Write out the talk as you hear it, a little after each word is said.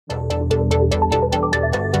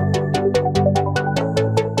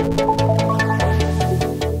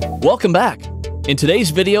Welcome back. In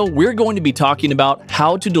today's video, we're going to be talking about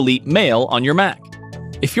how to delete mail on your Mac.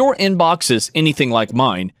 If your inbox is anything like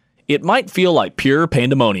mine, it might feel like pure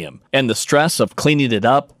pandemonium, and the stress of cleaning it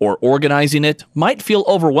up or organizing it might feel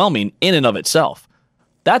overwhelming in and of itself.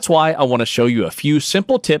 That's why I want to show you a few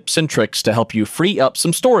simple tips and tricks to help you free up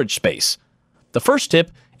some storage space. The first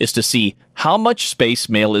tip is to see how much space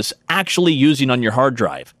mail is actually using on your hard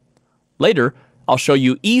drive. Later, I'll show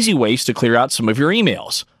you easy ways to clear out some of your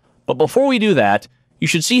emails. But before we do that, you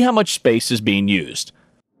should see how much space is being used.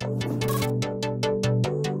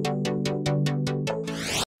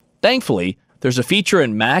 Thankfully, there's a feature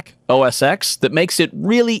in Mac OS X that makes it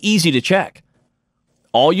really easy to check.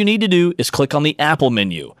 All you need to do is click on the Apple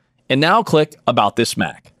menu, and now click About This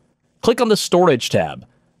Mac. Click on the Storage tab,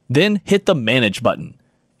 then hit the Manage button,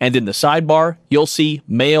 and in the sidebar, you'll see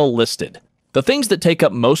Mail listed. The things that take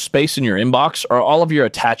up most space in your inbox are all of your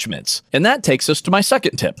attachments, and that takes us to my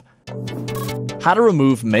second tip: how to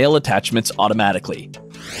remove mail attachments automatically.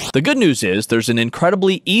 The good news is there's an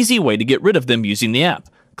incredibly easy way to get rid of them using the app,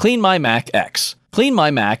 Clean My Mac X. Clean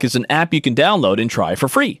My Mac is an app you can download and try for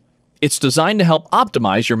free. It's designed to help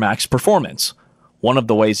optimize your Mac's performance. One of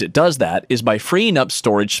the ways it does that is by freeing up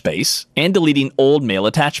storage space and deleting old mail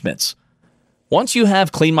attachments. Once you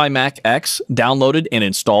have Clean My Mac X downloaded and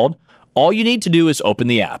installed, all you need to do is open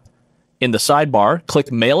the app. In the sidebar,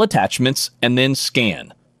 click Mail Attachments and then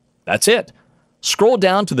Scan. That's it. Scroll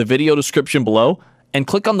down to the video description below and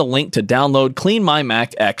click on the link to download Clean My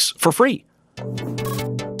Mac X for free.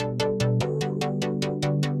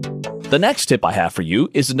 The next tip I have for you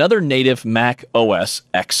is another native Mac OS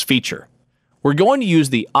X feature. We're going to use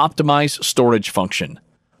the Optimize Storage function.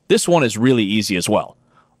 This one is really easy as well.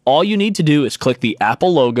 All you need to do is click the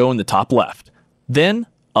Apple logo in the top left, then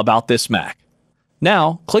About This Mac.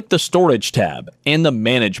 Now, click the Storage tab and the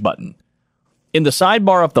Manage button. In the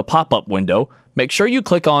sidebar of the pop-up window, make sure you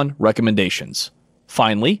click on Recommendations.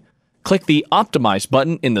 Finally, click the Optimize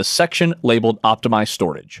button in the section labeled Optimize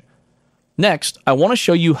Storage. Next, I want to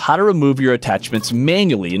show you how to remove your attachments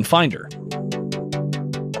manually in Finder.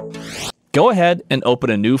 Go ahead and open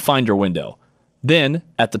a new Finder window. Then,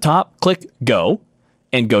 at the top, click Go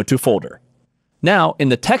and go to Folder. Now, in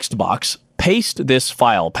the text box, paste this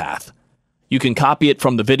file path. You can copy it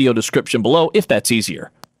from the video description below if that's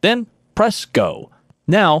easier. Then, press Go.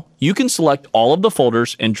 Now, you can select all of the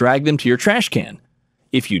folders and drag them to your trash can.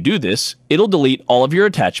 If you do this, it'll delete all of your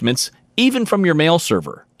attachments, even from your mail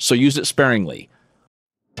server, so use it sparingly.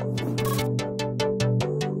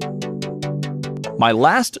 My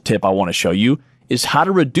last tip I want to show you is how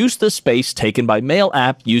to reduce the space taken by Mail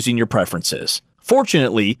app using your preferences.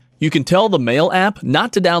 Fortunately, you can tell the Mail app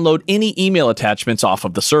not to download any email attachments off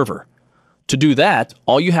of the server. To do that,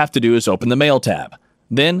 all you have to do is open the Mail tab,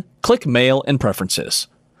 then click Mail and Preferences.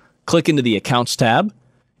 Click into the Accounts tab,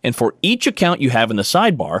 and for each account you have in the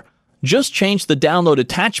sidebar, just change the Download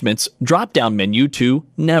Attachments drop-down menu to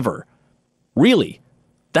Never. Really?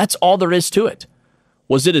 That's all there is to it.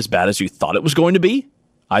 Was it as bad as you thought it was going to be?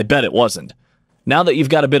 I bet it wasn't. Now that you've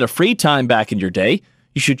got a bit of free time back in your day,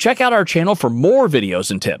 you should check out our channel for more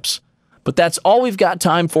videos and tips. But that's all we've got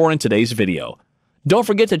time for in today's video. Don't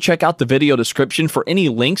forget to check out the video description for any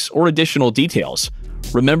links or additional details.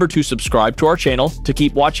 Remember to subscribe to our channel to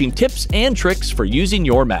keep watching tips and tricks for using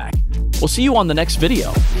your Mac. We'll see you on the next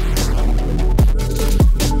video.